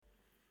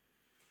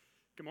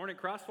Good morning,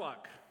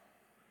 Crosswalk.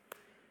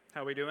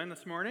 How we doing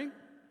this morning?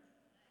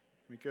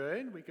 We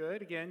good? We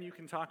good? Again, you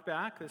can talk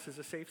back. This is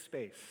a safe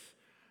space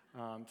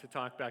to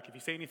talk back. If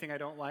you say anything I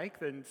don't like,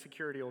 then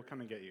security will come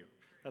and get you.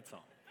 That's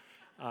all.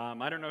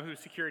 I don't know who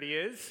security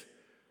is,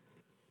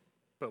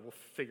 but we'll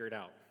figure it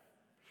out.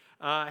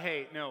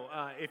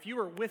 If you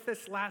were with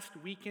us last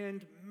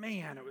weekend,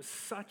 man, it was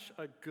such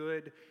a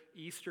good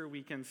Easter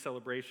weekend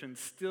celebration.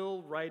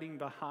 Still riding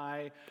the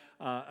high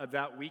of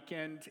that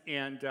weekend,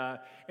 and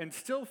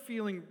still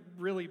feeling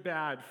really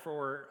bad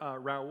for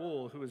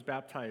Raul, who was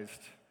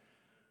baptized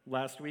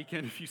last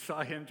weekend. If you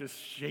saw him just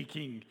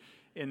shaking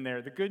in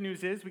there. The good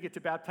news is we get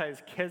to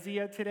baptize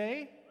Kezia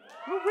today.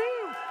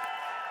 Woo-woo!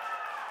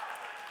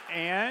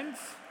 And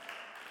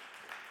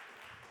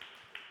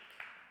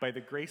by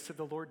the grace of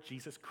the Lord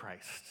Jesus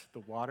Christ, the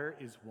water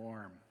is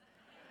warm.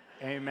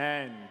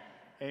 Amen.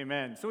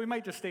 Amen. So we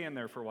might just stay in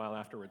there for a while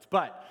afterwards.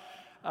 But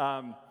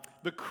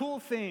the cool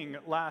thing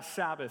last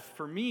Sabbath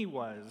for me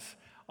was,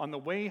 on the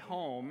way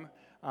home,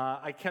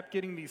 I kept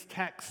getting these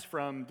texts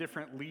from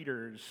different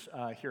leaders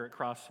here at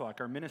Crosswalk,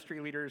 our ministry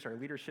leaders, our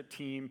leadership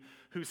team,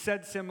 who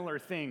said similar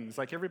things.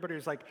 Like everybody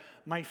was like,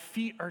 my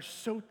feet are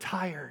so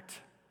tired,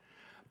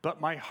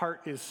 but my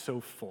heart is so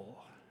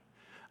full.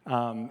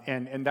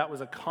 And that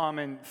was a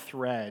common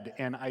thread.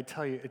 And I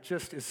tell you, it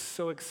just is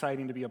so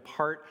exciting to be a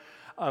part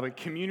of a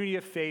community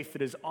of faith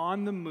that is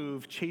on the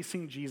move,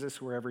 chasing Jesus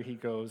wherever he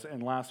goes.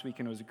 And last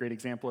weekend was a great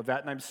example of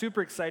that. And I'm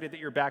super excited that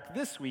you're back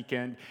this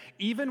weekend,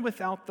 even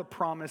without the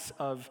promise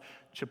of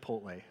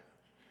Chipotle.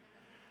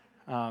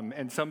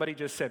 And somebody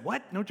just said,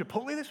 what? No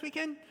Chipotle this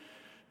weekend?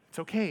 It's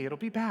okay. It'll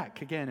be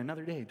back again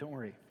another day. Don't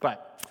worry.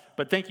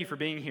 But thank you for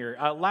being here.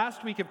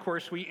 Last week, of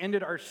course, we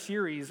ended our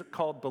series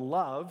called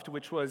Beloved,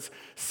 which was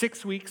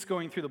 6 weeks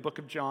going through the book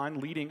of John,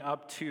 leading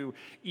up to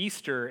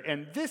Easter.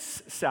 And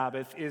this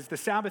Sabbath is the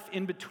Sabbath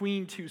in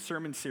between two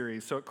sermon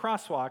series. So at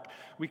Crosswalk,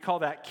 we call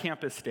that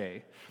Campus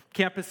Day.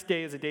 Campus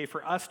Day is a day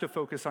for us to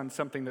focus on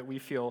something that we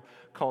feel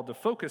called to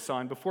focus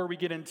on before we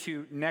get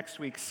into next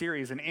week's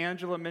series. And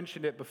Angela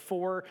mentioned it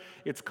before.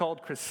 It's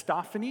called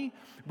Christophany,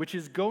 which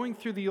is going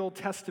through the Old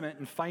Testament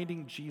and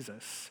finding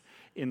Jesus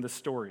in the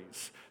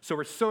stories. So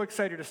we're so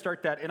excited to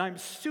start that. And I'm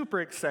super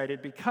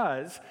excited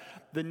because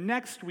the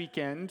next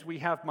weekend we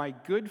have my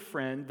good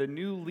friend, the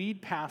new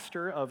lead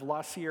pastor of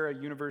La Sierra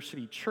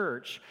University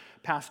Church,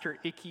 Pastor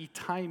Icky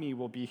Taimi,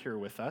 will be here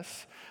with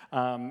us.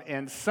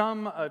 And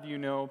some of you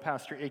know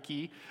Pastor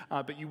Icky,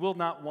 but you will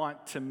not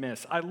want to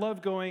miss. I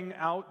love going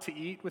out to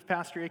eat with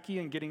Pastor Icky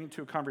and getting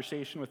into a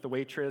conversation with the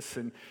waitress,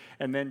 and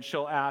then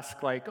she'll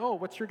ask, like, oh,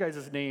 what's your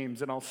guys'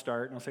 names? And I'll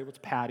start, and I'll say, what's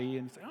Patty?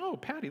 And say, oh,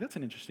 Patty, that's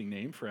an interesting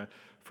name for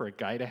a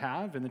guy to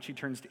have. And then she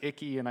turns to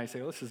Icky, and I say,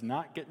 this is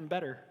not getting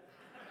better.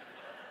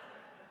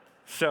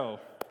 So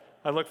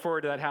I look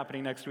forward to that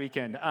happening next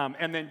weekend.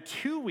 And then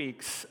 2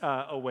 weeks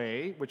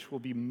away, which will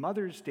be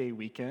Mother's Day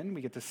weekend,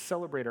 we get to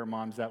celebrate our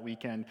moms that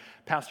weekend.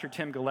 Pastor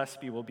Tim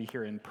Gillespie will be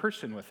here in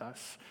person with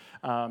us.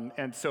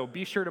 And so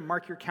be sure to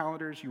mark your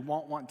calendars. You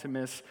won't want to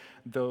miss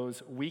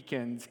those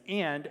weekends.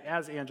 And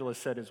as Angela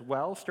said as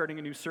well, starting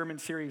a new sermon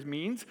series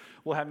means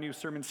we'll have new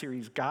sermon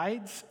series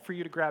guides for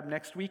you to grab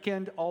next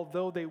weekend,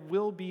 although they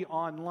will be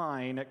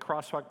online at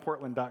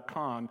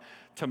crosswalkportland.com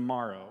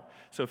tomorrow.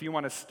 So if you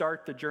want to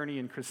start the journey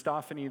in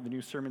Christophany, the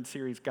new sermon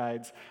series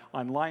guides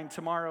online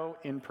tomorrow,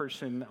 in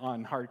person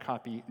on hard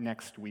copy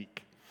next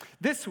week.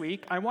 This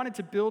week, I wanted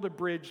to build a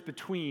bridge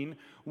between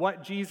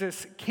what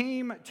Jesus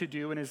came to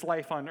do in his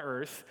life on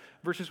earth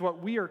versus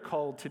what we are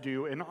called to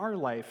do in our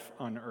life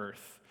on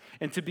earth.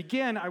 And to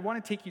begin, I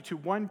want to take you to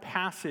one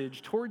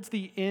passage towards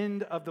the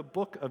end of the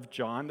book of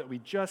John that we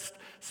just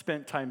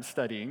spent time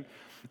studying,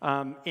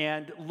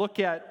 and look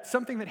at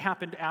something that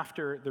happened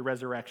after the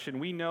resurrection.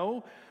 We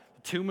know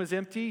the tomb was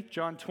empty,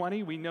 John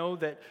 20. We know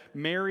that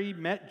Mary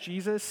met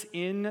Jesus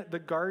in the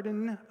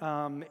garden,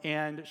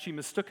 and she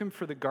mistook him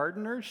for the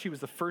gardener. She was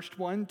the first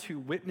one to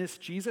witness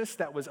Jesus.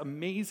 That was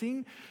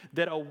amazing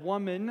that a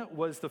woman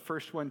was the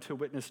first one to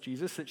witness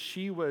Jesus, that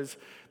she was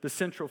the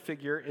central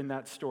figure in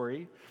that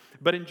story.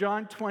 But in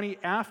John 20,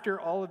 after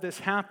all of this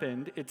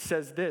happened, it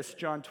says this,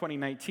 John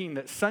 20:19,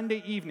 that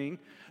Sunday evening,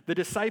 the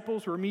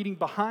disciples were meeting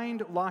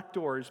behind locked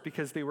doors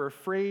because they were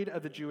afraid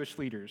of the Jewish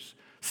leaders.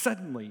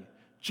 Suddenly,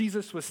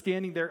 Jesus was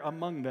standing there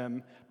among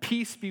them.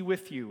 Peace be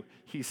with you,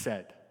 he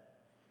said.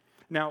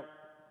 Now,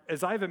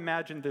 as I've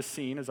imagined this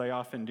scene, as I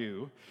often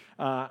do,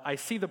 I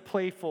see the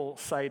playful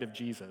side of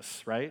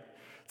Jesus, right?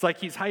 It's like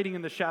he's hiding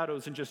in the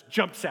shadows and just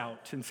jumps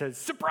out and says,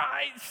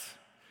 surprise!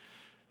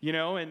 You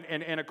know,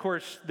 and of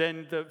course,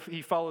 then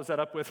he follows that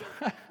up with,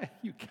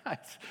 you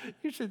guys,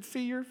 you should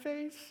see your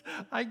face.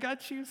 I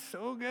got you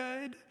so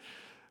good,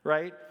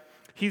 right?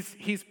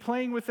 He's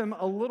playing with them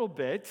a little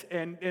bit,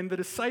 and the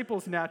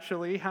disciples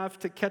naturally have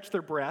to catch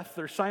their breath.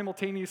 They're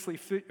simultaneously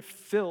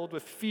filled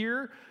with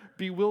fear,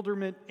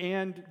 bewilderment,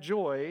 and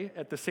joy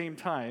at the same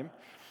time.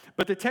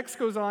 But the text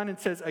goes on and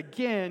says,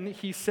 again,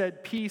 he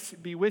said, peace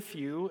be with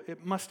you.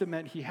 It must have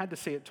meant he had to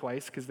say it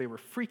twice because they were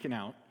freaking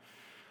out.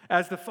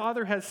 As the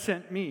Father has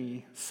sent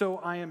me, so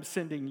I am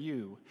sending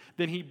you."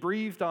 Then he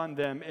breathed on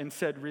them and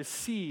said,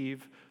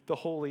 "Receive the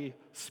Holy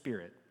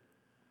Spirit."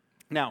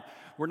 Now,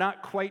 we're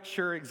not quite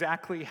sure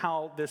exactly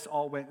how this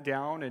all went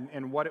down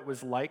and what it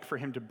was like for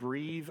him to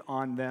breathe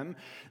on them.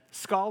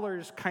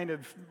 Scholars kind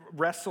of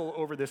wrestle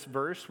over this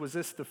verse. Was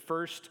this the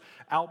first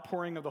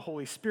outpouring of the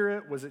Holy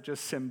Spirit? Was it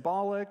just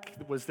symbolic?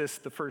 Was this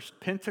the first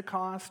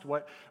Pentecost?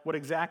 What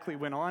exactly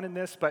went on in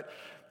this? But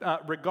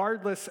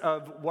regardless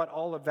of what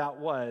all of that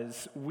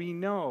was, we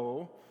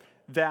know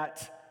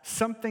that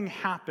something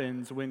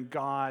happens when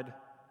God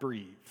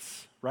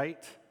breathes,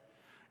 right?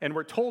 And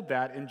we're told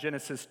that in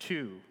Genesis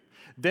 2.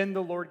 "Then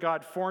the Lord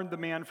God formed the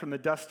man from the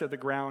dust of the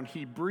ground.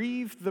 He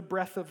breathed the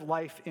breath of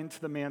life into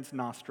the man's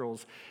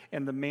nostrils,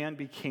 and the man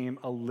became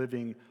a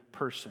living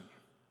person."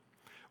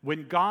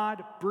 When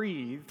God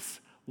breathes,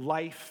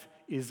 life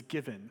is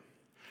given.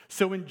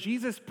 So when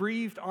Jesus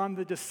breathed on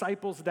the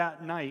disciples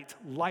that night,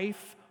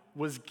 life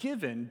was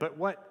given. But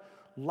what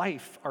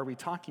life are we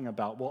talking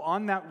about? Well,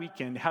 on that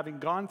weekend, having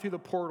gone through the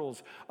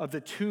portals of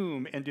the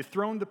tomb and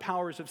dethroned the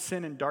powers of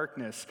sin and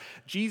darkness,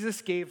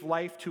 Jesus gave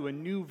life to a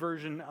new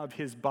version of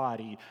his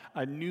body,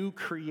 a new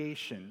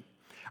creation.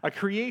 A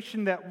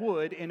creation that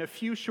would, in a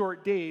few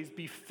short days,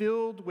 be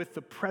filled with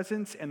the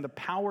presence and the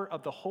power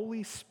of the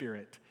Holy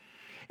Spirit.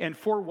 And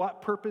for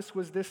what purpose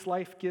was this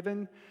life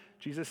given?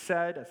 Jesus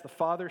said, as the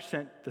Father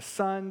sent the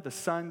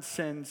Son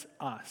sends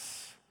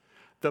us.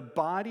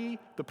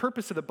 The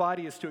purpose of the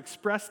body is to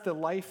express the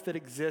life that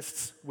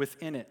exists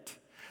within it.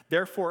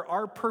 Therefore,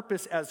 our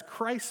purpose as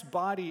Christ's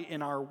body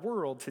in our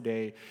world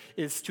today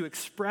is to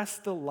express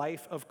the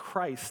life of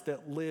Christ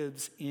that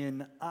lives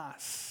in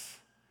us.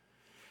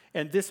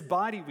 And this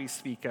body we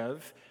speak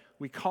of,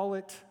 we call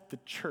it the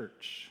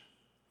church.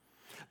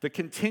 The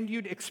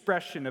continued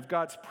expression of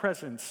God's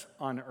presence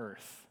on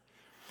earth.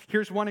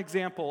 Here's one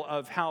example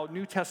of how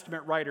New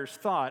Testament writers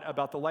thought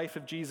about the life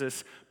of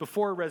Jesus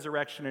before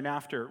resurrection and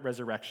after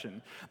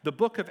resurrection. The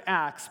book of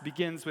Acts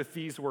begins with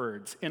these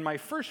words: "In my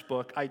first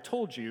book, I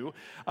told you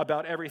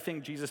about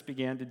everything Jesus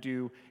began to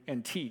do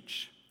and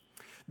teach."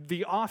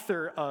 The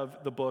author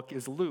of the book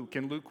is Luke,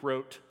 and Luke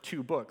wrote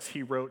 2 books.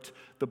 He wrote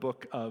the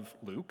book of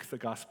Luke, the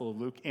Gospel of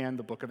Luke, and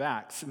the book of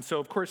Acts. And so,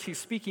 of course, he's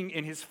speaking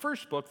in his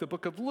first book, the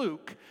book of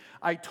Luke.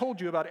 I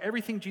told you about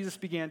everything Jesus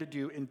began to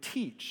do and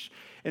teach.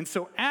 And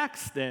so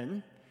Acts,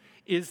 then,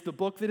 is the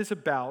book that is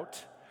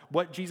about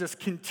what Jesus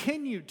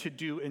continued to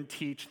do and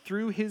teach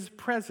through his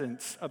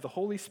presence of the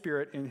Holy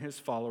Spirit in his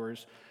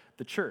followers,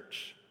 the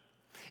church.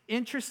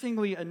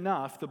 Interestingly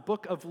enough, the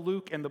book of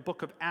Luke and the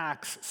book of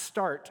Acts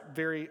start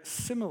very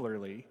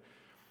similarly.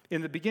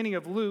 In the beginning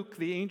of Luke,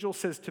 the angel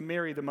says to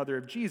Mary, the mother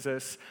of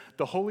Jesus,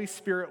 "The Holy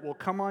Spirit will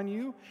come on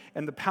you,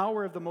 and the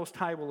power of the Most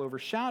High will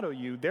overshadow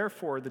you.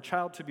 Therefore, the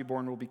child to be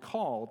born will be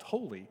called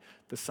Holy,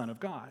 the Son of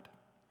God."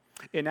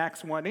 In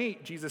Acts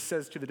 1:8, Jesus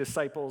says to the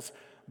disciples,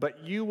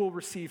 "But you will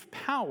receive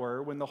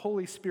power when the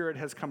Holy Spirit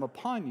has come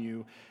upon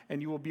you,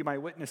 and you will be my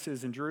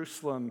witnesses in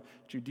Jerusalem,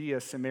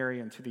 Judea,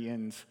 Samaria, and to the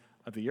ends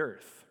of the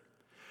earth."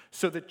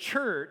 So the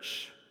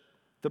church,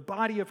 the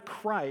body of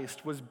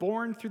Christ, was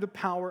born through the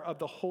power of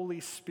the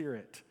Holy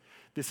Spirit.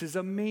 This is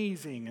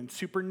amazing and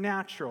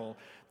supernatural.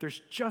 There's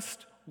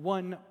just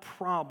one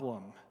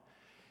problem.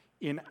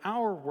 In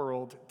our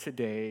world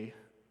today,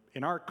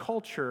 in our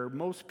culture,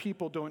 most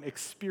people don't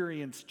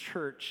experience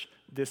church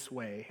this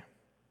way.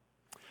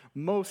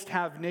 Most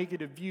have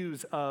negative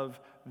views of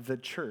the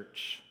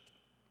church.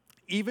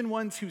 Even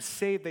ones who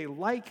say they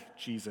like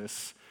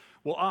Jesus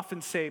will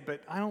often say,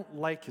 "But I don't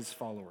like his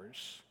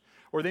followers."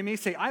 Or they may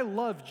say, "I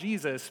love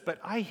Jesus, but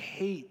I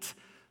hate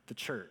the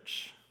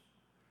church."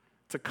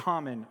 It's a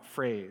common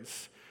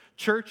phrase.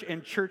 Church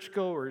and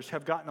churchgoers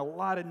have gotten a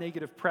lot of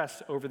negative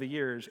press over the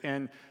years,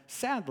 and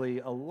sadly,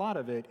 a lot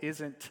of it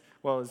isn't,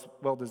 is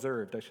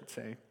well-deserved, I should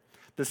say.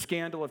 The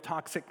scandal of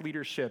toxic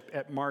leadership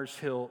at Mars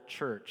Hill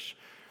Church.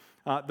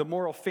 The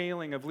moral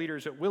failing of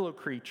leaders at Willow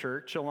Creek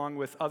Church, along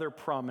with other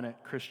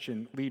prominent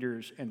Christian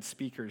leaders and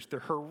speakers. The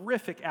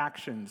horrific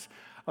actions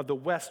of the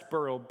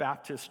Westboro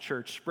Baptist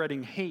Church,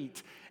 spreading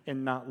hate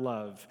and not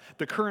love.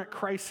 The current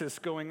crisis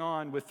going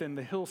on within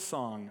the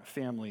Hillsong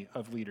family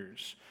of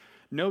leaders.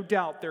 No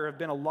doubt there have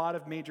been a lot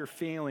of major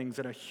failings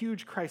and a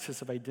huge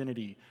crisis of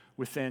identity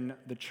within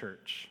the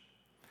church.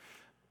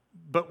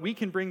 But we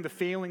can bring the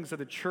failings of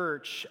the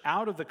church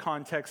out of the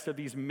context of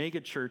these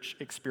megachurch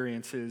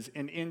experiences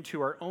and into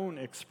our own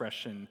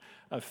expression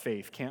of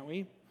faith, can't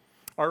we?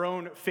 Our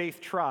own faith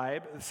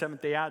tribe,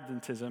 Seventh-day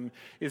Adventism,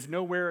 is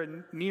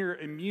nowhere near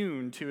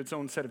immune to its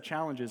own set of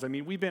challenges. I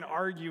mean, we've been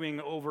arguing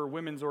over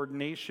women's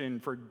ordination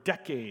for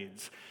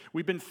decades.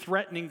 We've been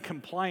threatening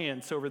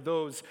compliance over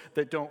those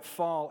that don't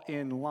fall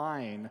in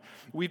line.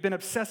 We've been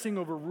obsessing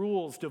over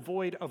rules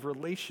devoid of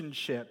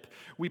relationship.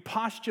 We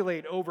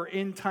postulate over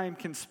end-time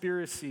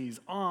conspiracies,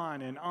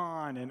 on and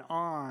on and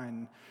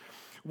on.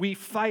 We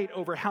fight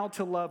over how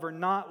to love or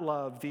not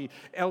love the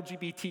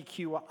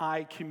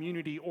LGBTQI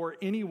community or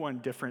anyone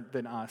different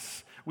than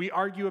us. We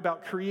argue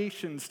about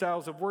creation,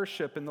 styles of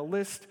worship, and the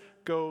list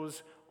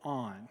goes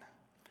on.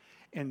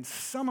 And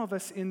some of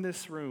us in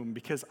this room,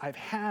 because I've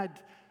had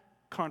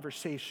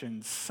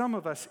conversations, some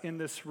of us in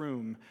this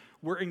room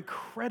were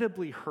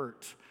incredibly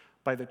hurt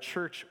by the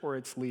church or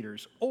its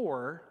leaders,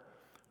 or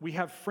we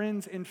have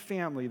friends and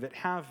family that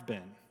have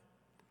been.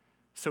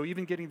 So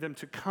even getting them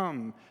to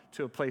come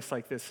to a place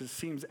like this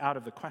seems out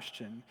of the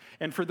question.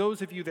 And for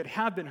those of you that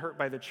have been hurt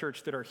by the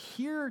church that are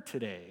here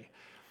today,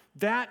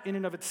 that in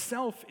and of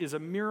itself is a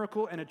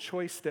miracle and a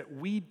choice that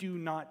we do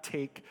not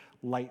take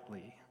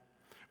lightly.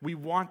 We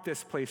want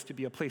this place to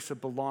be a place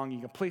of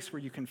belonging, a place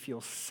where you can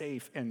feel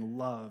safe and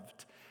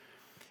loved.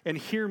 And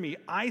hear me,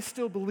 I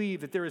still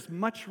believe that there is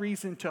much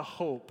reason to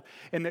hope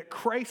and that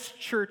Christ's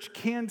church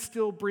can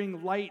still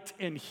bring light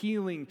and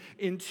healing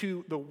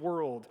into the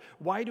world.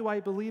 Why do I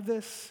believe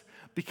this?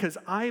 Because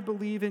I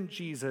believe in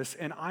Jesus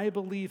and I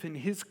believe in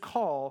his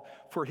call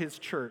for his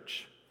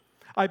church.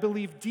 I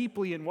believe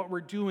deeply in what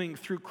we're doing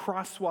through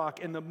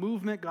Crosswalk and the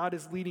movement God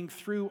is leading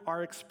through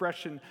our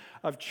expression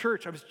of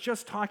church. I was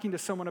just talking to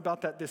someone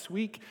about that this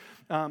week,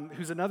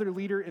 who's another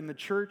leader in the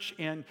church,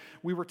 and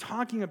we were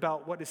talking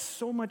about what is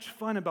so much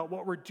fun about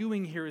what we're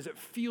doing here is it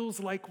feels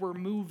like we're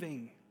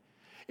moving.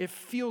 It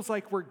feels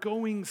like we're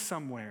going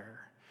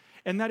somewhere.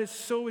 And that is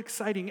so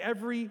exciting.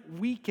 Every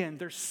weekend,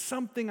 there's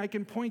something I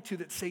can point to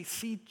that say,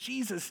 see,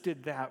 Jesus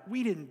did that.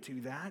 We didn't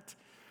do that.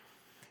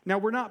 Now,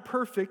 we're not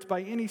perfect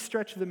by any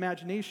stretch of the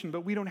imagination,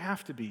 but we don't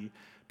have to be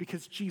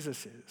because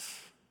Jesus is.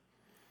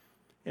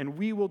 And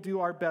we will do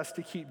our best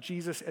to keep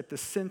Jesus at the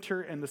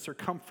center and the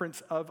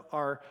circumference of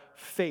our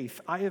faith.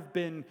 I have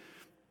been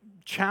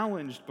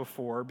challenged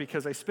before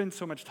because I spend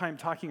so much time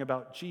talking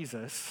about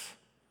Jesus.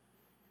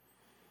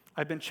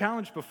 I've been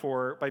challenged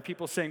before by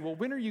people saying, well,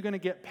 when are you going to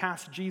get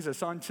past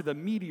Jesus onto the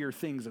meatier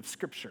things of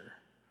Scripture?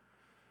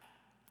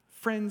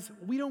 Friends,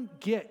 we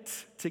don't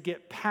get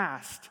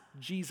past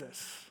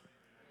Jesus.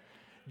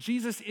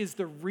 Jesus is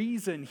the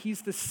reason.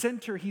 He's the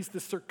center. He's the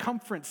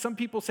circumference. Some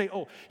people say,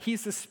 oh,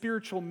 he's the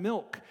spiritual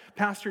milk.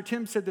 Pastor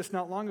Tim said this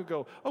not long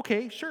ago.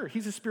 Okay, sure,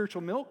 he's a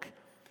spiritual milk.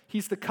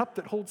 He's the cup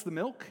that holds the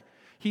milk.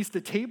 He's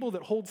the table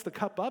that holds the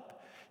cup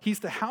up. He's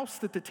the house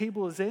that the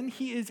table is in.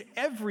 He is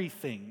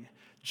everything.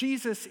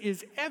 Jesus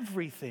is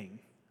everything.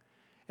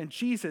 And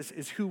Jesus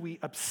is who we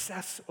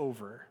obsess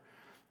over.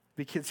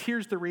 Because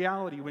here's the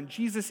reality. When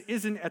Jesus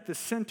isn't at the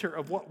center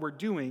of what we're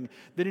doing,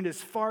 then it is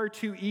far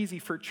too easy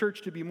for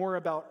church to be more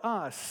about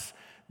us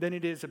than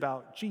it is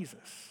about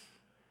Jesus.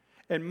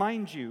 And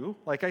mind you,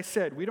 like I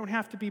said, we don't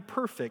have to be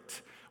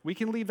perfect. We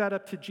can leave that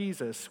up to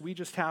Jesus. We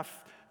just have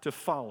to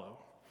follow.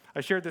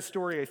 I shared this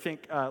story, I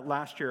think,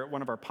 last year at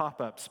one of our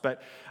pop-ups,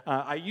 but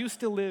I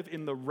used to live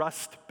in the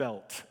Rust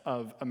Belt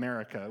of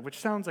America, which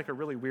sounds like a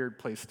really weird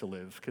place to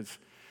live, because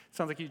it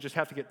sounds like you just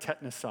have to get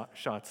tetanus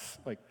shots,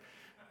 like,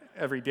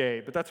 every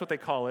day, but that's what they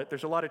call it.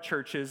 There's a lot of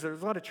churches.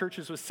 There's a lot of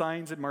churches with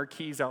signs and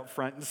marquees out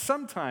front, and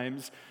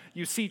sometimes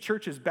you see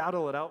churches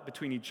battle it out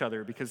between each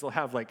other because they'll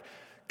have, like,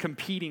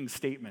 competing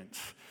statements.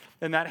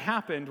 And that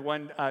happened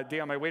one day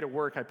on my way to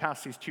work. I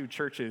passed these two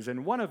churches,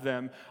 and one of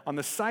them, on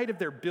the side of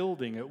their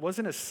building, it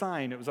wasn't a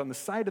sign, it was on the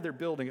side of their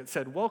building, it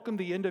said, "Welcome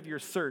the end of your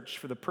search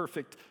for the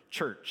perfect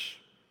church."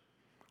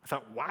 I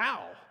thought,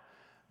 wow,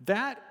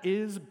 that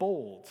is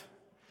bold.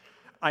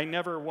 I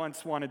never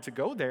once wanted to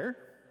go there.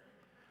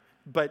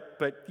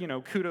 But you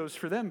know, kudos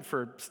for them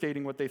for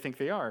stating what they think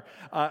they are.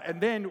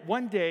 And then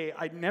one day,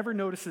 I'd never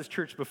noticed this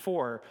church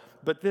before,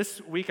 but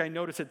this week I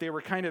noticed that they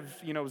were kind of,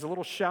 you know, it was a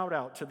little shout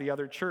out to the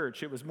other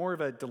church. It was more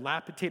of a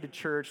dilapidated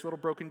church, a little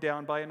broken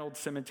down by an old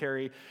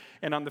cemetery.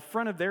 And on the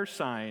front of their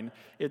sign,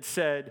 it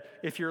said,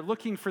 "If you're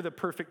looking for the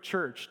perfect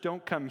church,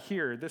 don't come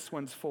here. This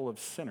one's full of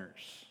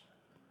sinners."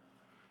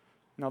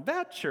 Now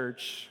that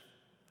church,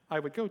 I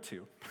would go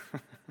to.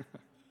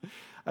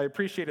 I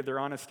appreciated their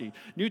honesty.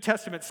 New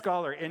Testament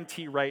scholar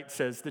N.T. Wright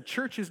says, the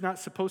church is not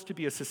supposed to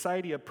be a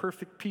society of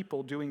perfect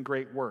people doing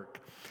great work.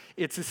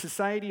 It's a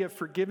society of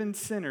forgiven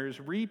sinners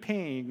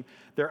repaying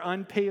their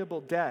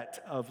unpayable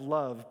debt of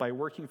love by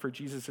working for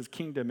Jesus'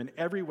 kingdom in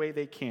every way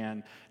they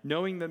can,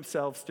 knowing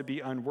themselves to be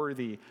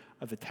unworthy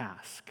of the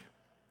task.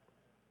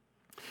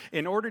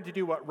 In order to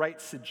do what Wright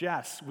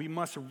suggests, we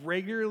must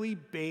regularly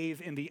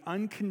bathe in the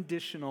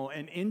unconditional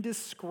and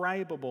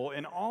indescribable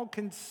and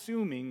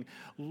all-consuming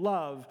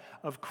love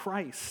of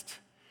Christ.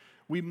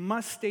 We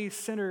must stay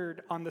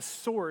centered on the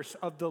source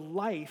of the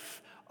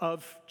life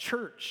of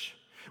church.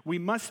 We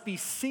must be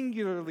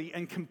singularly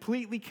and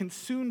completely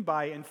consumed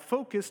by and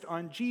focused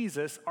on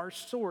Jesus, our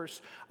source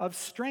of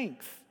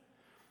strength.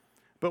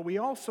 But we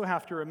also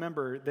have to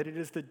remember that it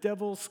is the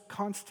devil's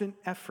constant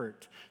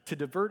effort to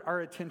divert our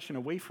attention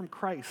away from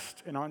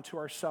Christ and onto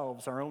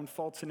ourselves, our own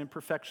faults and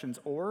imperfections,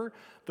 or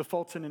the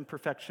faults and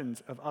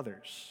imperfections of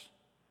others.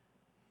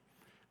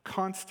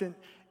 Constant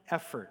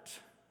effort.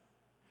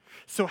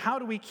 So how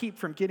do we keep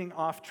from getting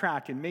off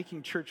track and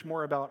making church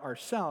more about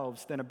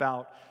ourselves than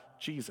about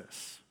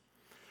Jesus?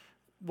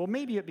 Well,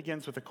 maybe it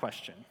begins with a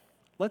question.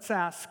 Let's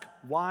ask,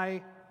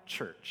 why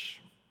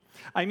church?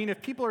 I mean,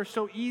 if people are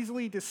so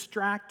easily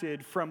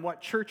distracted from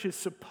what church is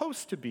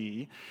supposed to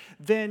be,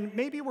 then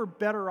maybe we're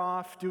better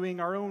off doing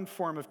our own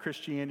form of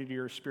Christianity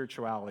or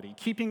spirituality,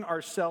 keeping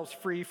ourselves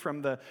free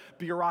from the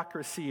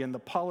bureaucracy and the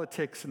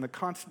politics and the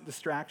constant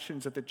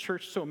distractions that the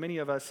church so many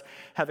of us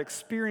have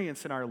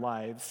experienced in our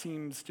lives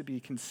seems to be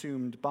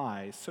consumed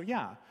by. So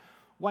yeah,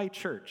 why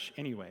church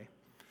anyway?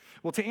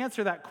 Well, to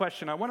answer that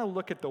question, I want to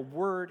look at the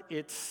word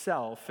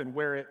itself and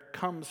where it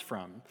comes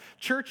from.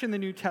 Church in the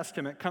New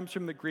Testament comes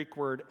from the Greek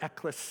word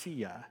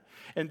ekklesia.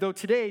 And though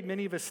today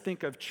many of us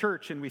think of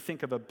church and we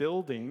think of a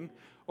building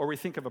or we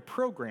think of a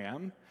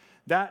program,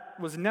 that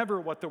was never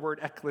what the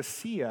word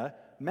ekklesia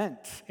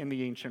meant in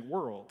the ancient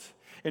world.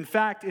 In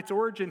fact, its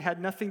origin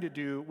had nothing to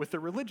do with the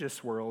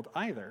religious world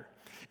either.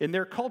 In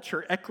their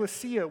culture,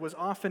 ekklesia was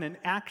often an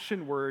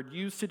action word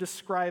used to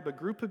describe a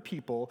group of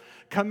people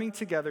coming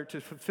together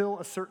to fulfill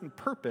a certain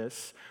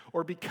purpose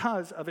or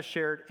because of a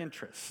shared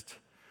interest.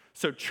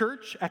 So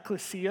church,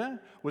 ekklesia,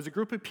 was a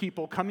group of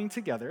people coming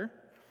together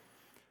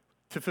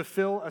to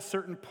fulfill a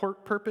certain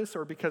purpose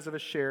or because of a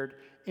shared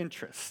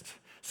interest.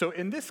 So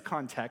in this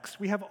context,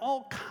 we have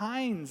all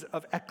kinds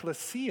of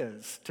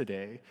ekklesias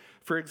today.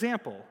 For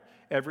example,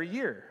 every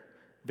year,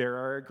 there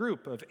are a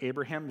group of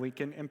Abraham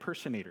Lincoln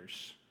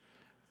impersonators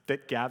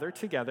that gather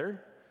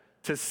together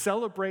to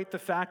celebrate the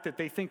fact that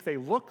they think they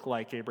look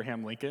like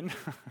Abraham Lincoln,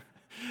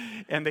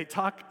 and they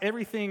talk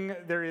everything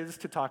there is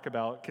to talk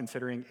about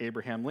considering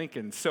Abraham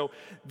Lincoln. So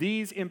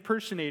these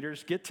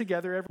impersonators get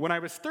together. When I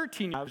was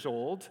 13 years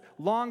old,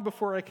 long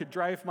before I could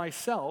drive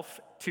myself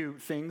to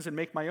things and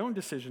make my own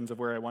decisions of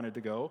where I wanted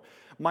to go,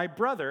 my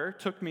brother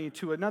took me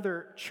to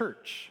another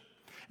church.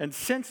 And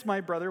since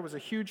my brother was a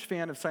huge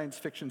fan of science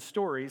fiction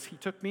stories, he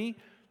took me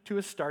to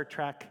a Star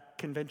Trek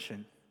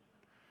convention.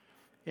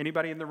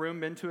 Anybody in the room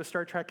been to a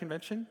Star Trek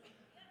convention?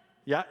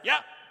 Yeah? Yeah.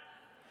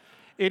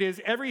 It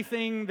is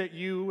everything that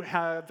you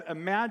have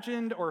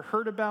imagined or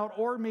heard about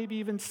or maybe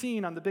even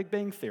seen on The Big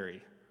Bang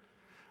Theory,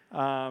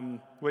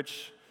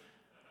 which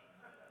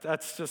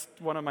that's just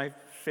one of my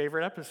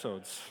favorite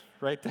episodes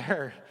right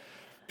there.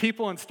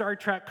 People in Star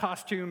Trek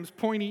costumes,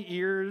 pointy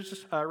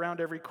ears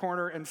around every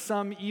corner, and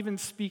some even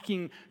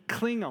speaking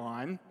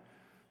Klingon,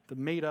 the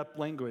made-up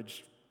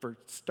language for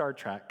Star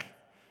Trek.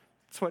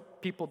 It's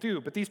what people do.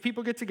 But these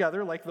people get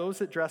together, like those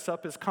that dress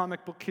up as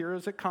comic book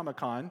heroes at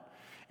Comic-Con,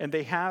 and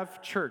they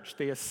have church.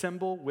 They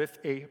assemble with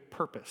a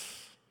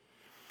purpose.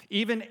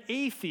 Even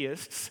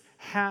atheists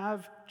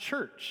have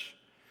church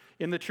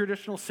in the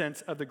traditional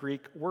sense of the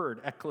Greek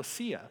word,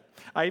 ekklesia.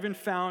 I even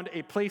found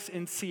a place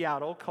in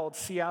Seattle called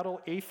Seattle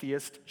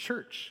Atheist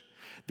Church.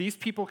 These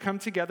people come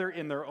together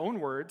in their own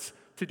words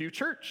to do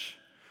church,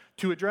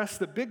 to address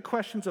the big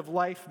questions of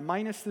life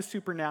minus the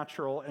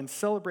supernatural and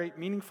celebrate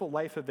meaningful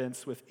life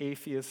events with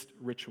atheist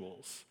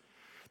rituals.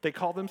 They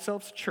call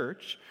themselves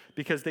church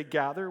because they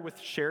gather with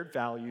shared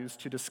values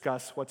to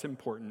discuss what's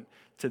important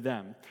to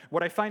them.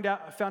 What I found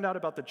out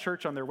about the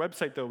church on their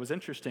website, though, was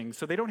interesting.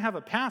 So they don't have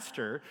a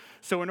pastor.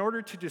 So in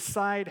order to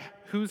decide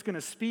who's going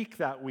to speak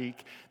that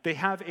week, they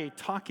have a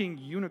talking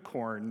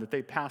unicorn that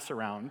they pass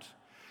around.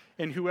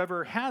 And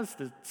whoever has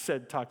the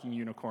said talking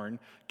unicorn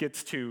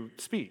gets to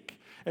speak.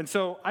 And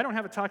so I don't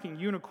have a talking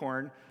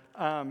unicorn,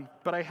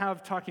 but I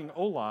have talking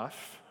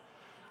Olaf.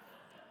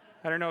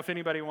 I don't know if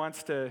anybody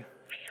wants to... I heard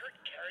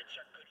carrots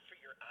are good for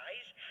your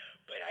eyes,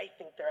 but I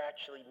think they're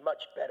actually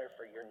much better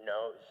for your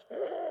nose.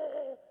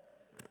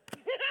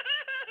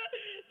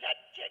 That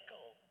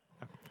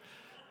tickle.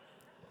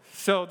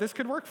 So this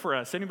could work for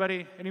us.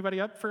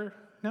 Anybody up for...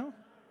 No?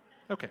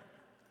 Okay.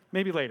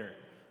 Maybe later.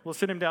 We'll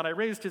sit him down. I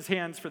raised his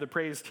hands for the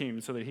praise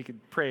team so that he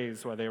could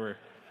praise while they were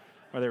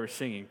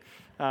singing.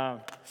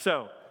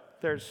 So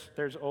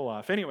there's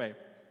Olaf. Anyway,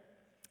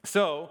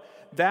 so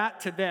that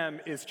to them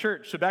is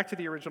church. So back to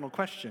the original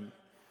question,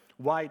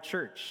 why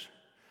church?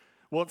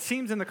 Well, it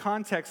seems in the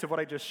context of what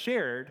I just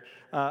shared,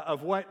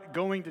 of what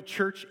going to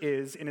church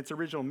is in its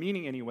original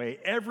meaning anyway,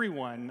 every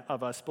one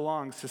of us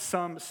belongs to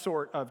some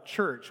sort of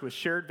church with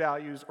shared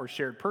values or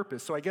shared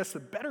purpose. So I guess the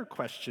better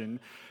question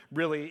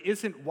really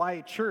isn't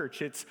why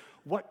church, it's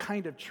what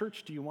kind of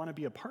church do you want to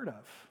be a part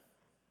of?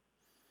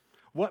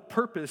 What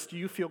purpose do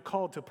you feel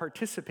called to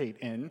participate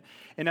in?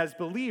 And as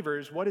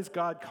believers, what is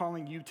God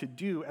calling you to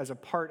do as a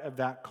part of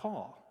that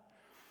call?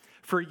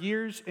 For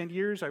years and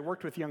years, I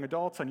worked with young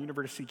adults on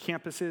university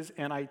campuses,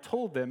 and I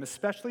told them,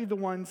 especially the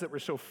ones that were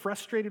so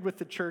frustrated with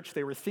the church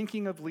they were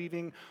thinking of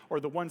leaving, or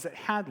the ones that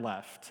had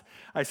left,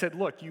 I said,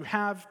 look, you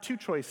have two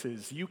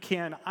choices. You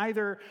can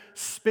either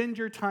spend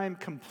your time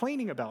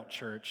complaining about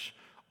church,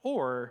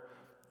 or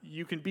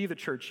you can be the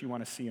church you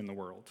want to see in the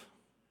world.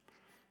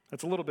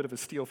 That's a little bit of a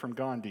steal from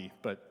Gandhi,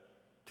 but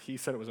he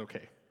said it was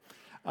okay.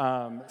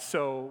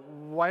 So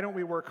why don't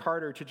we work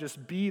harder to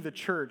just be the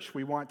church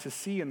we want to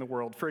see in the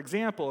world? For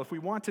example, if we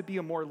want to be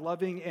a more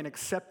loving and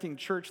accepting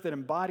church that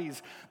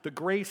embodies the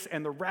grace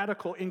and the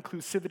radical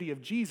inclusivity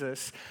of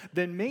Jesus,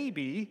 then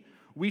maybe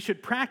we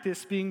should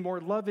practice being more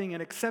loving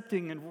and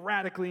accepting and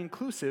radically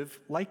inclusive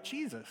like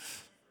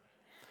Jesus.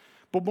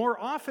 But more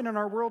often in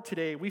our world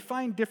today, we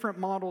find different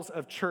models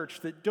of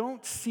church that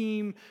don't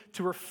seem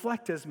to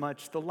reflect as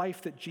much the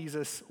life that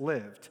Jesus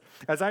lived.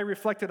 As I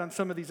reflected on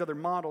some of these other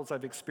models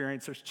I've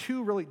experienced, there's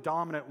two really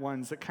dominant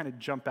ones that kind of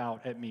jump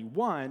out at me.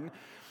 One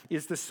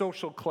is the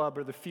social club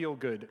or the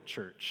feel-good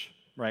church,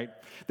 right?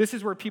 This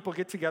is where people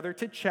get together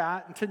to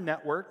chat and to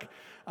network,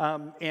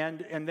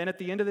 and then at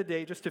the end of the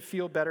day, just to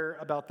feel better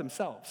about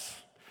themselves.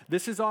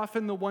 This is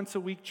often the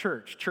once-a-week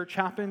church. Church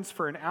happens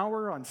for an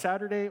hour on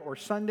Saturday or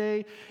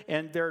Sunday,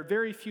 and there are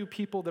very few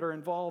people that are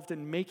involved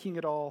in making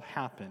it all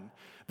happen.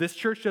 This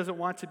church doesn't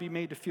want to be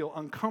made to feel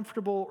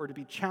uncomfortable or to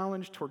be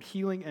challenged toward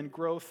healing and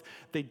growth.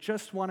 They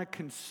just want to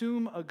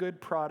consume a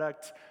good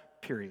product,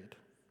 period.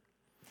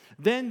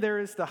 Then there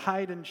is the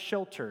hide and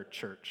shelter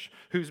church,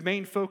 whose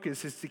main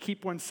focus is to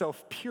keep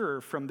oneself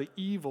pure from the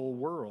evil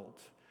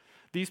world.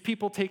 These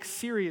people take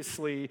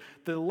seriously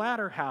the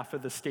latter half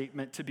of the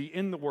statement, to be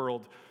in the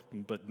world,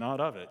 but not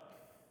of it.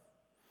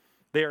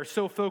 They are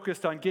so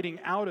focused on getting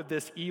out of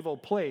this evil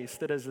place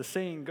that, as the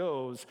saying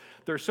goes,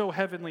 they're so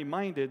heavenly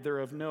minded, they're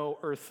of no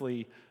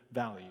earthly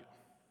value.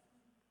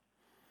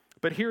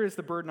 But here is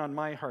the burden on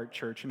my heart,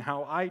 church, and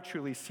how I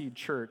truly see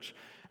church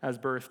as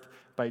birthed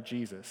by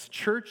Jesus.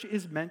 Church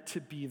is meant to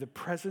be the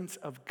presence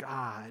of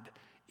God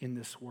in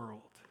this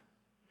world.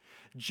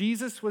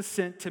 Jesus was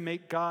sent to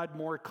make God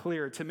more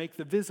clear, to make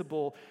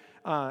visible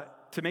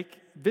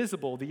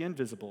the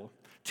invisible,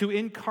 to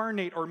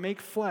incarnate or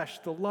make flesh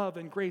the love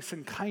and grace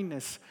and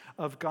kindness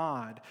of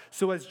God.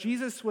 So as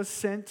Jesus was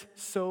sent,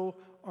 so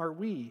are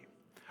we.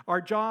 Our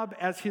job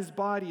as his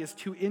body is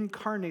to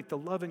incarnate the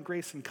love and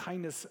grace and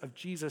kindness of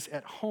Jesus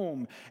at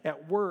home,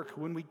 at work,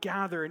 when we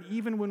gather, and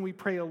even when we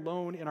pray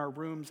alone in our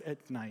rooms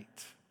at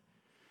night.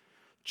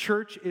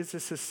 Church is a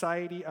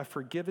society of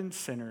forgiven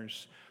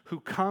sinners who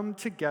come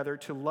together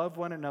to love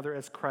one another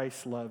as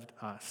Christ loved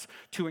us,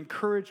 to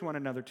encourage one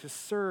another, to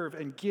serve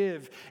and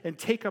give and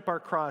take up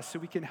our cross so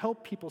we can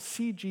help people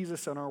see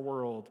Jesus in our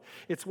world.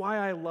 It's why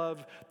I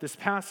love this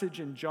passage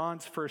in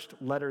John's first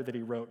letter that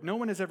he wrote. No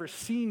one has ever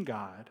seen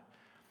God,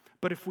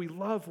 but if we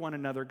love one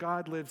another,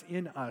 God lives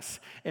in us,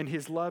 and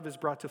his love is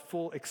brought to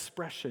full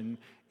expression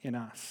in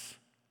us.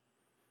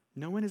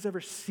 No one has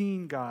ever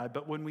seen God,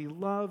 but when we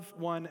love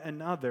one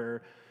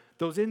another,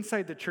 those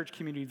inside the church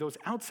community, those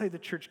outside the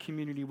church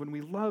community, when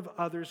we love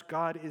others,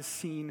 God is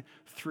seen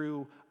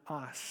through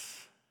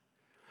us.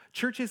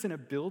 Church isn't a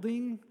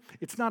building.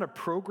 It's not a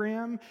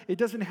program. It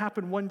doesn't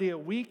happen one day a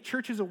week.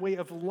 Church is a way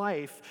of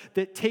life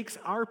that takes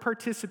our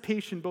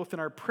participation both in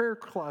our prayer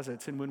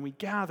closets and when we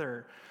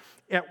gather,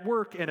 at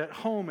work and at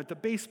home, at the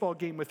baseball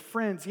game with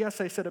friends. Yes,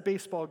 I said a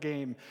baseball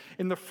game.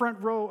 In the front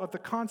row of the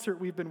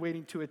concert we've been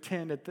waiting to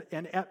attend,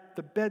 and at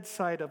the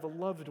bedside of a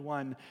loved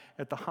one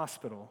at the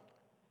hospital.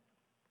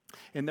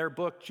 In their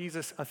book,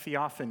 Jesus, a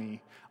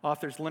Theophany,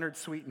 authors Leonard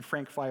Sweet and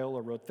Frank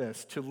Viola wrote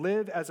this: "To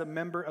live as a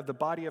member of the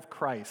body of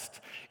Christ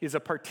is a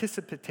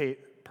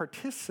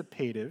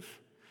participative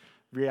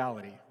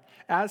reality.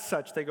 As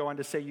such," they go on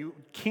to say, "you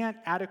can't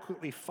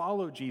adequately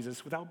follow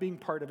Jesus without being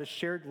part of a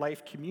shared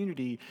life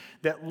community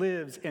that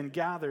lives and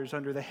gathers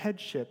under the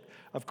headship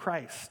of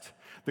Christ.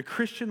 The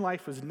Christian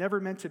life was never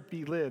meant to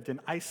be lived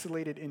in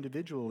isolated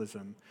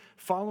individualism.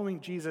 Following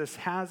Jesus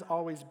has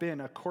always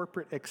been a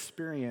corporate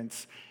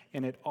experience,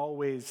 and it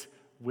always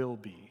will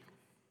be."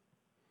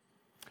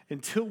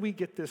 Until we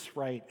get this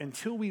right,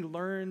 until we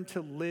learn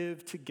to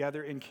live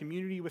together in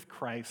community with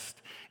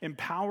Christ,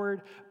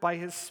 empowered by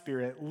his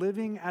Spirit,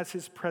 living as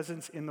his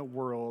presence in the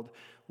world,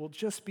 will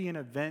just be an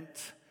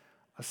event,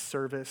 a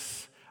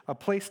service, a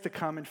place to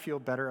come and feel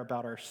better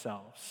about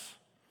ourselves.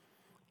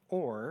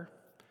 Or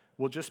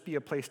will just be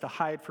a place to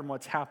hide from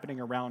what's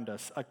happening around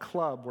us, a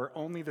club where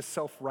only the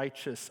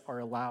self-righteous are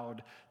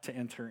allowed to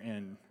enter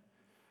in.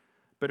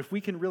 But if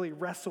we can really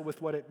wrestle with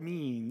what it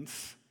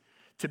means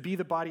to be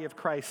the body of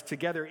Christ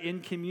together in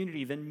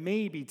community, then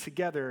maybe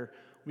together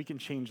we can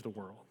change the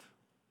world.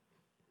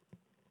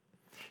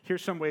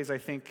 Here's some ways I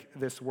think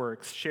this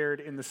works, shared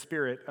in the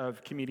spirit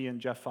of comedian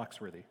Jeff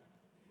Foxworthy.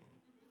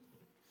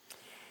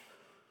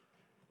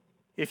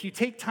 If you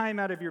take time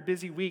out of your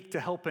busy week to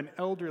help an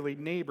elderly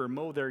neighbor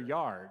mow their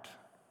yard,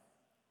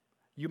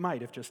 you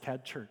might have just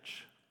had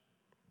church.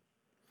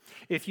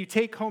 If you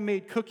take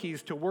homemade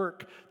cookies to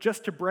work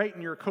just to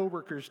brighten your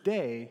coworker's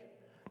day,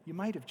 you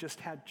might have just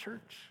had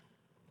church.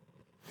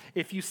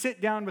 If you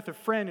sit down with a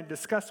friend and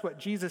discuss what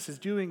Jesus is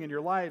doing in your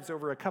lives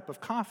over a cup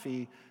of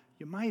coffee,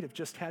 you might have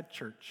just had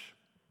church.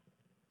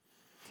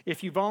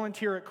 If you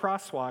volunteer at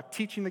Crosswalk,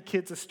 teaching the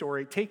kids a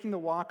story, taking the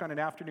walk on an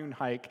afternoon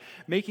hike,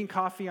 making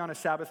coffee on a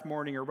Sabbath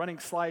morning, or running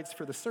slides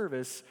for the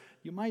service,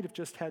 you might have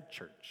just had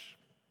church.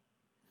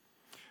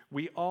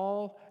 We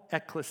all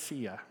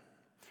ecclesia.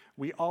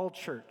 We all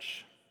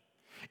church.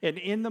 And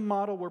in the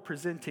model we're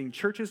presenting,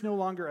 church is no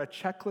longer a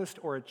checklist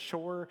or a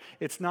chore.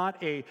 It's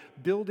not a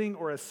building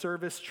or a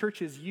service.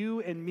 Church is you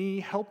and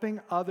me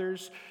helping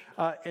others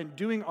and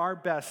doing our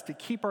best to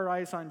keep our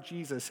eyes on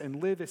Jesus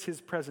and live as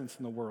his presence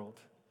in the world.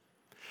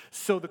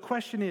 So the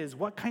question is,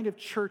 what kind of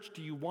church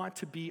do you want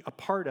to be a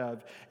part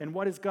of, and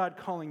what is God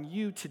calling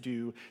you to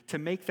do to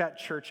make that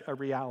church a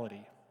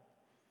reality?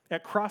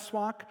 At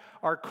Crosswalk,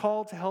 our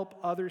call to help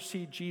others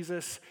see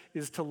Jesus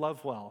is to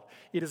love well.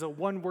 It is a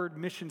one-word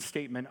mission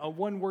statement, a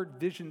one-word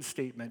vision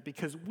statement,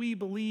 because we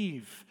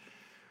believe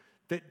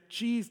that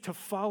to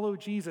follow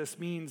Jesus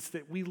means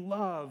that we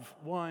love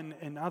one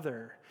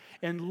another.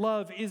 And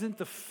love isn't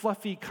the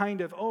fluffy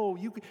kind of,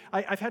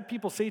 I've had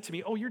people say to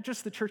me, you're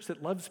just the church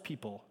that loves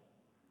people.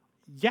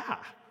 Yeah.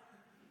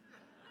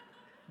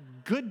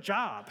 Good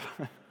job.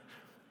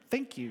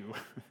 Thank you.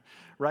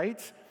 Right?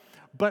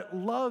 But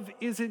love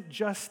isn't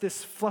just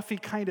this fluffy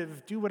kind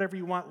of do whatever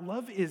you want.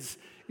 Love is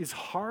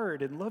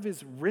hard, and love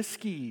is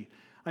risky.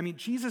 I mean,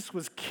 Jesus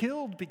was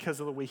killed because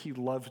of the way he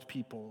loved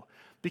people,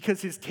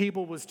 because his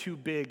table was too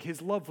big,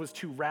 his love was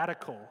too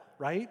radical,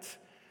 right?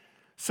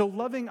 So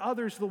loving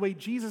others the way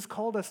Jesus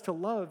called us to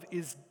love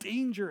is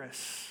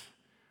dangerous.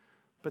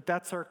 But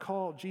that's our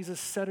call. Jesus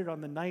said it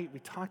on the night, we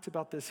talked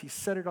about this, he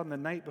said it on the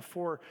night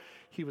before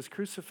he was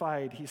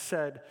crucified. He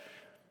said,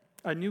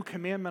 "A new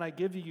commandment I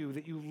give you,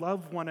 that you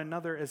love one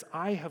another as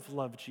I have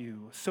loved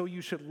you. So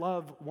you should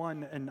love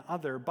one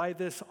another. By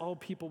this, all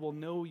people will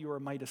know you are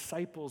my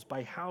disciples,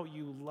 by how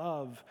you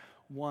love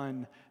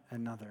one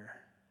another."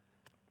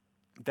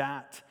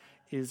 That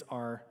is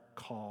our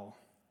call.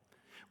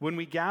 When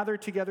we gather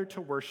together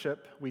to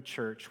worship, we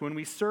church. When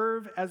we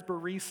serve as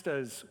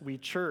baristas, we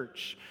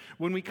church.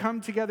 When we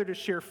come together to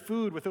share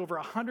food with over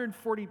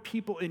 140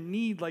 people in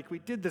need, like we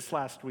did this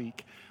last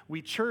week,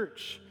 we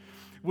church.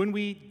 When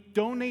we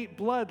donate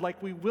blood,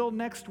 like we will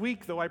next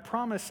week, though I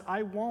promise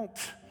I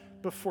won't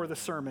before the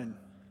sermon,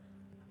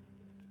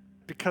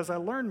 because I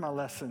learned my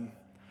lesson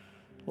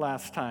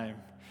last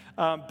time.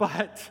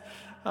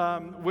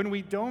 When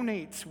we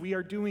donate, we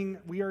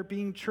are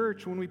being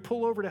church. When we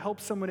pull over to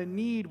help someone in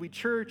need, we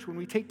church. When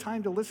we take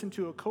time to listen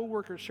to a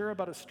coworker share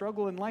about a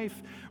struggle in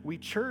life, we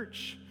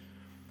church.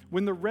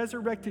 When the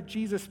resurrected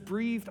Jesus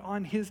breathed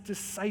on his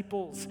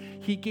disciples,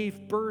 he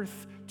gave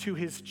birth to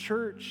his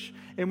church.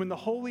 And when the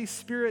Holy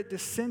Spirit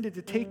descended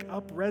to take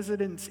up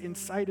residence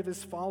inside of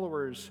his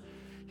followers,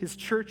 his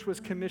church was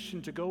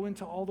commissioned to go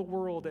into all the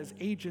world as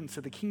agents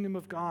of the kingdom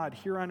of God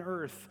here on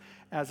earth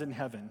as in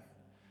heaven.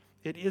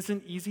 It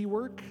isn't easy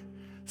work.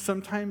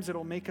 Sometimes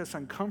it'll make us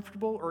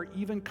uncomfortable or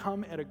even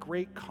come at a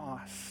great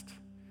cost.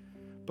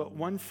 But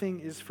one thing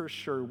is for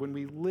sure, when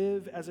we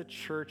live as a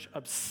church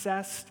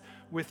obsessed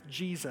with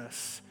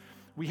Jesus,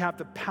 we have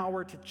the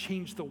power to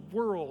change the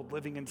world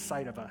living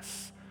inside of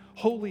us.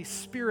 Holy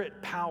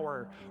Spirit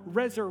power,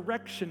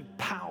 resurrection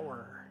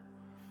power.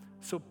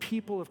 So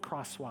people of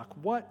Crosswalk,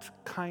 what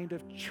kind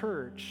of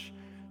church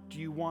do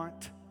you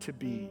want to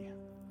be?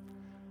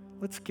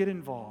 Let's get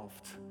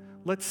involved.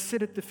 Let's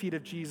sit at the feet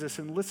of Jesus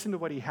and listen to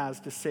what he has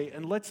to say.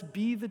 And let's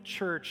be the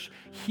church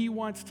he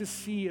wants to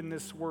see in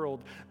this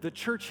world, the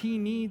church he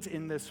needs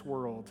in this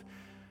world.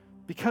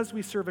 Because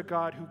we serve a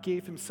God who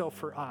gave himself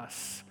for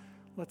us,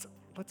 let's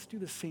do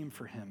the same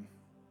for him.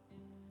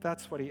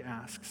 That's what he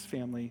asks,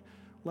 family.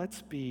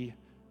 Let's be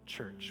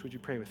church. Would you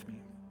pray with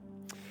me?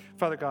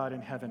 Father God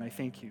in heaven, I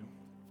thank you.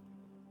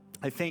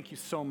 I thank you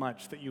so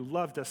much that you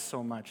loved us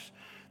so much,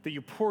 that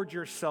you poured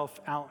yourself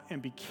out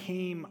and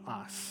became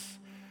us,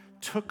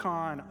 took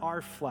on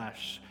our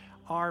flesh,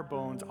 our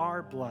bones,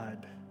 our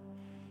blood,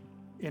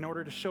 in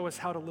order to show us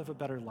how to live a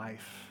better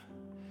life.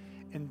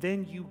 And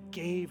then you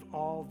gave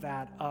all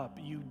that up.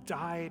 You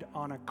died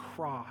on a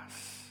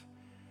cross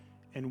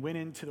and went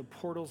into the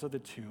portals of the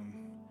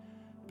tomb.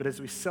 But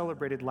as we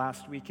celebrated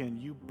last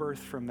weekend, you birthed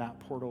from that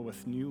portal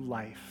with new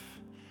life,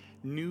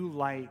 new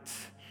light,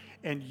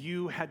 and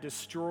you had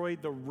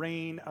destroyed the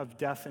reign of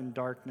death and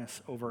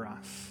darkness over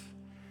us.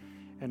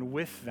 And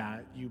with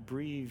that, you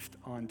breathed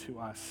onto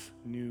us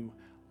new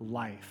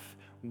life.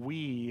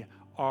 We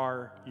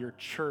are your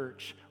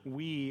church.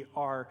 We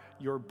are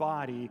your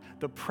body,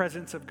 the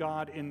presence of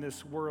God in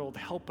this world.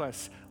 Help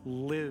us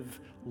live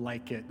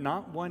like it.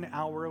 Not 1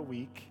 hour a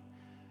week,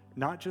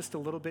 not just a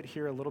little bit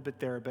here, a little bit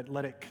there, but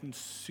let it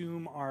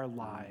consume our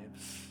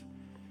lives.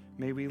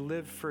 May we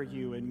live for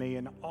you, and may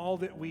in all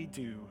that we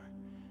do,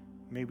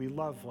 may we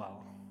love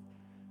well,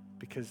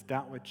 because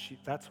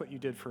that's what you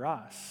did for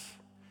us.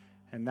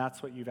 And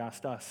that's what you've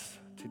asked us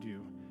to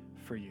do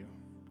for you.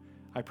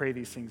 I pray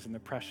these things in the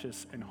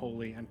precious and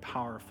holy and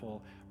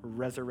powerful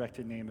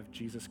resurrected name of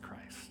Jesus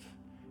Christ.